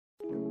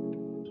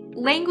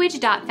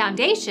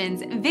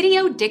Language.Foundation's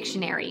Video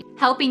Dictionary,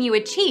 helping you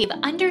achieve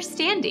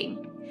understanding.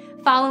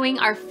 Following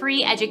our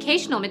free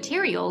educational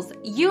materials,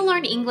 you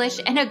learn English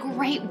in a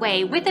great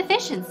way with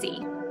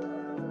efficiency.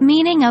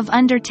 Meaning of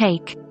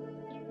undertake.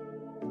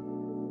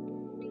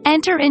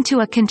 Enter into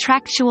a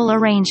contractual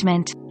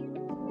arrangement.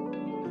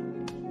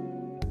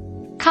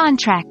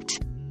 Contract.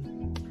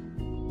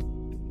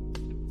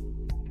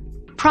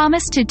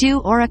 Promise to do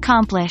or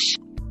accomplish.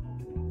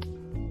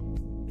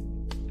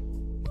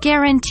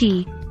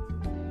 Guarantee.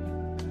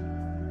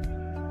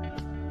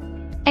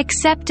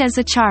 Accept as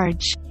a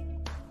charge.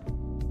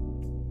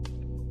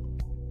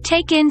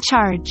 Take in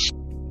charge.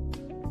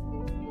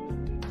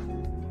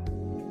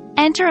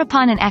 Enter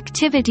upon an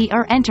activity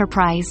or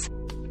enterprise.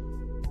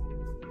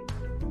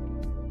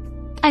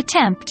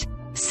 Attempt.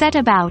 Set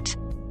about.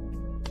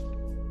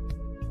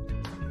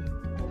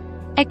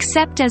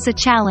 Accept as a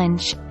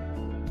challenge.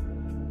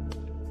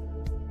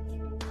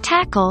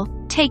 Tackle.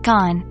 Take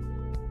on.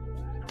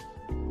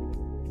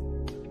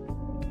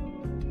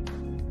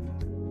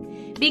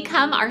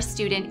 Become our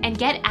student and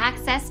get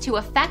access to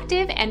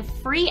effective and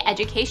free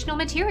educational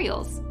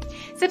materials.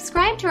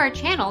 Subscribe to our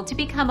channel to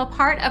become a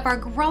part of our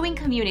growing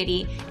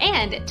community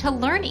and to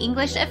learn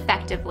English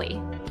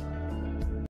effectively.